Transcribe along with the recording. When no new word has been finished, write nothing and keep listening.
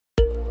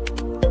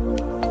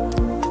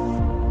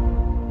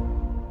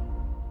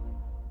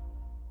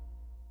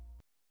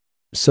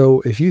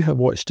So if you have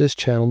watched this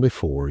channel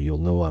before, you'll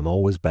know I'm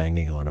always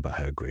banging on about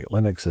how great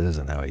Linux is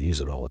and how I use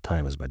it all the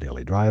time as my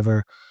daily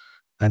driver,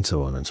 and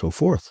so on and so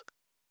forth.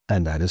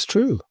 And that is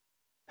true.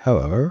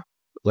 However,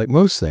 like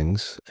most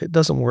things, it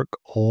doesn't work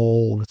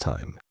all the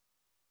time.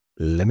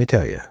 Let me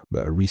tell you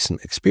about a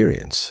recent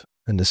experience,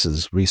 and this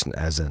is recent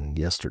as in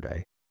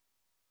yesterday.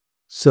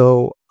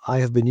 So I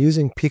have been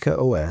using Pika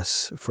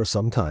OS for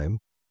some time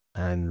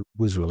and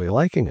was really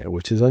liking it,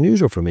 which is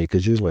unusual for me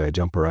because usually I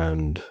jump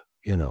around,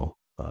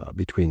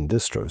 between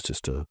distros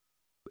just to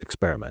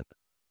experiment.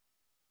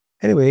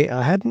 Anyway,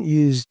 I hadn't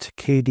used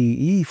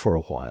KDE for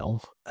a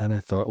while, and I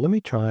thought, let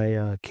me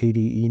try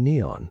KDE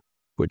Neon,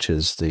 which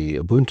is the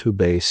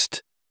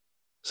Ubuntu-based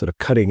sort of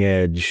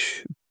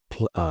cutting-edge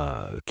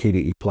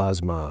KDE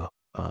Plasma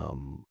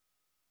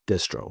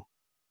distro.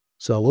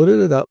 So I loaded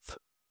it up.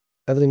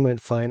 Everything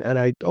went fine, and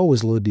I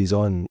always load these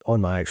on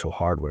my actual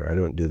hardware. I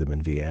don't do them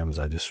in VMs.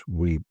 I just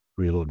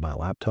reload my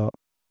laptop.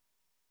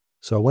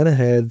 So I went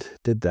ahead,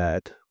 did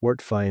that,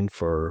 worked fine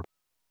for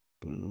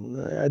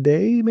a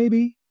day,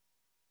 maybe.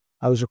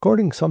 I was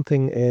recording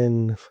something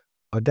in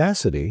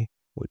Audacity,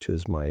 which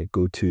is my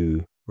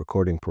go-to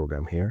recording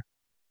program here,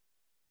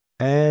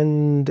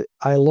 and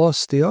I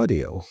lost the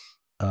audio,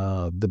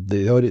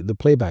 the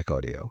playback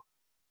audio.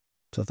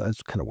 So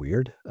that's kind of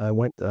weird. I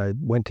went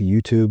to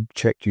YouTube,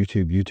 checked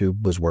YouTube.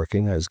 YouTube was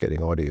working. I was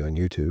getting audio on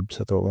YouTube.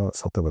 So I thought, well, it's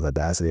something with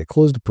Audacity. I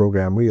closed the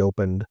program,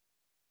 reopened,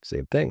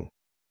 same thing.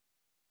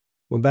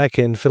 Went back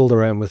in, fiddled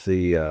around with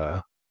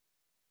the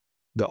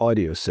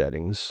audio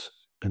settings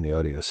and the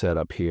audio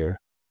setup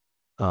here.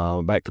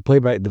 Back to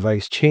playback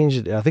device,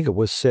 changed it. I think it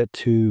was set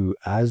to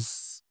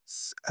ASLA.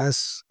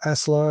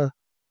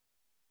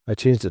 I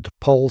changed it to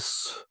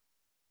Pulse,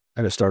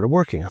 and it started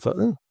working. I thought,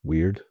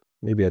 weird.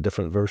 Maybe a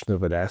different version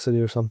of Audacity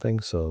or something,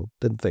 so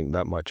didn't think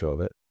that much of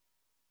it.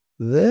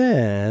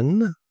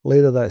 Then,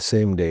 later that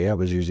same day, I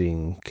was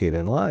using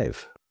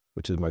Kdenlive,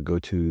 which is my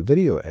go-to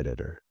video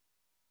editor.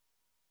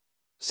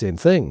 Same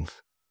thing.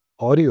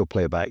 Audio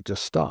playback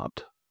just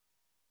stopped.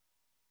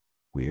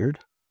 Weird.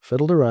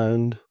 Fiddled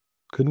around,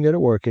 couldn't get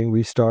it working,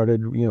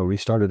 restarted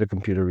the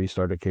computer,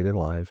 restarted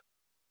Kdenlive.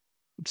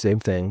 Same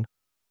thing.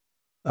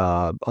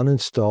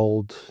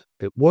 Uninstalled.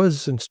 It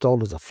was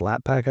installed as a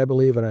Flatpak, I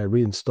believe, and I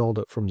reinstalled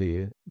it from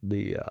the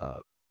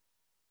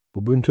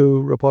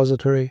Ubuntu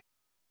repository.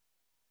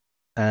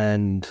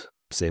 And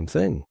same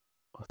thing.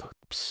 I thought,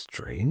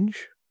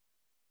 strange.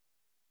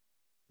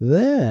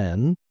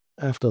 Then,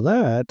 after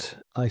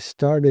that, I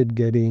started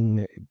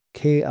getting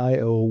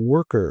KIO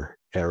worker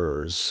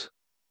errors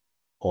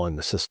on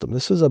the system.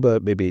 This was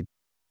about maybe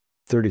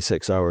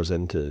 36 hours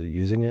into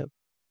using it.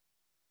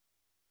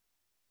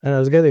 And I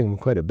was getting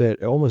quite a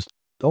bit.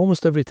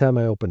 Almost every time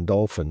I opened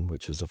Dolphin,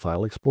 which is a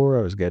file explorer,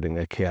 I was getting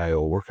a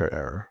KIO worker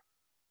error.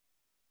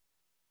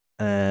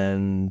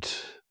 And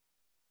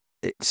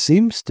it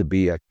seems to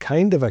be a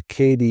kind of a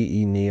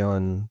KDE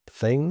Neon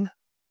thing.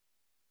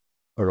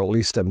 Or at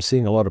least I'm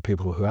seeing a lot of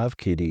people who have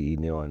KDE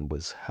Neon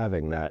was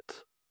having that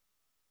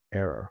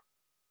error.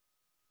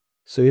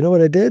 So you know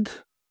what I did?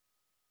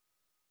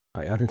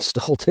 I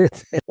uninstalled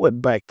it and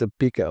went back to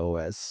Pika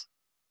OS.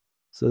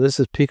 So this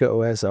is Pika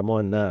OS I'm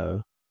on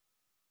now.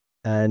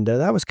 And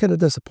that was kind of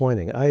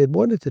disappointing. I had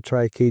wanted to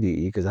try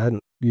KDE because I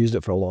hadn't used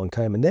it for a long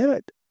time. And then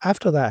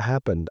after that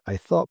happened, I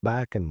thought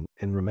back and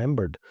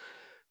remembered,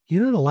 the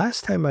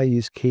last time I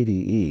used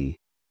KDE,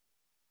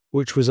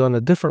 which was on a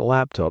different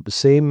laptop,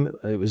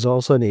 it was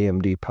also an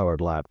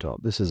AMD-powered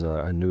laptop. This is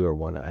a newer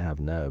one I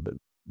have now, but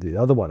the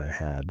other one I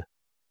had,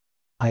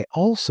 I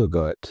also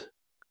got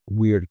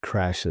weird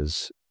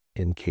crashes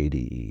in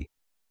KDE.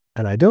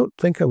 And I don't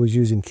think I was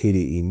using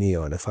KDE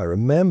Neon. If I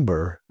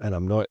remember, and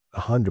I'm not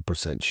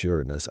 100%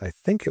 sure in this, I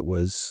think it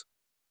was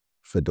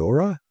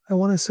Fedora, I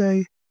want to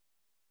say,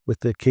 with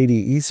the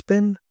KDE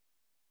spin.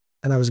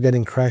 And I was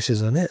getting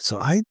crashes on it. So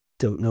I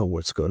don't know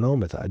what's going on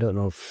with it. I don't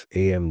know if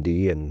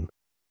AMD and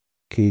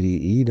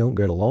KDE don't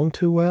get along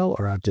too well,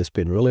 or I've just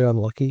been really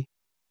unlucky.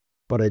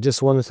 But I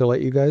just wanted to let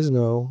you guys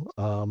know,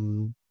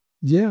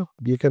 yeah,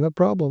 you can have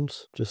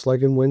problems, just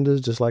like in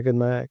Windows, just like in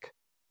Mac.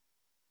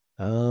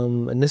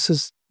 And this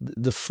is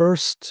the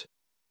first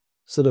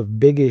sort of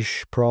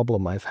biggish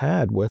problem I've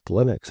had with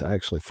Linux,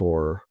 actually,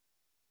 for,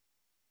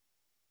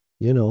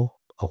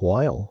 a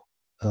while.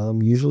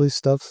 Usually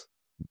stuff,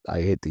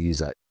 I hate to use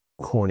that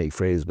corny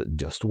phrase, but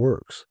just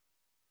works.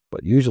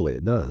 But usually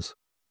it does.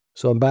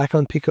 So I'm back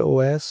on Pika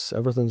OS,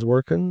 everything's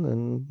working,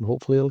 and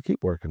hopefully it'll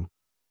keep working.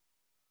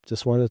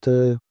 Just wanted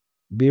to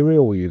be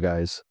real with you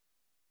guys.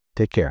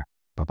 Take care.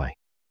 Bye-bye.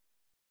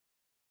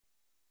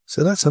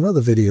 So that's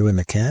another video in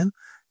the can.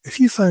 If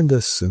you find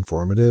this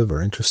informative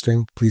or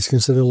interesting, please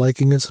consider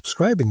liking and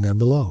subscribing down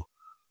below.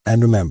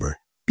 And remember,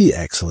 be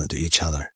excellent to each other.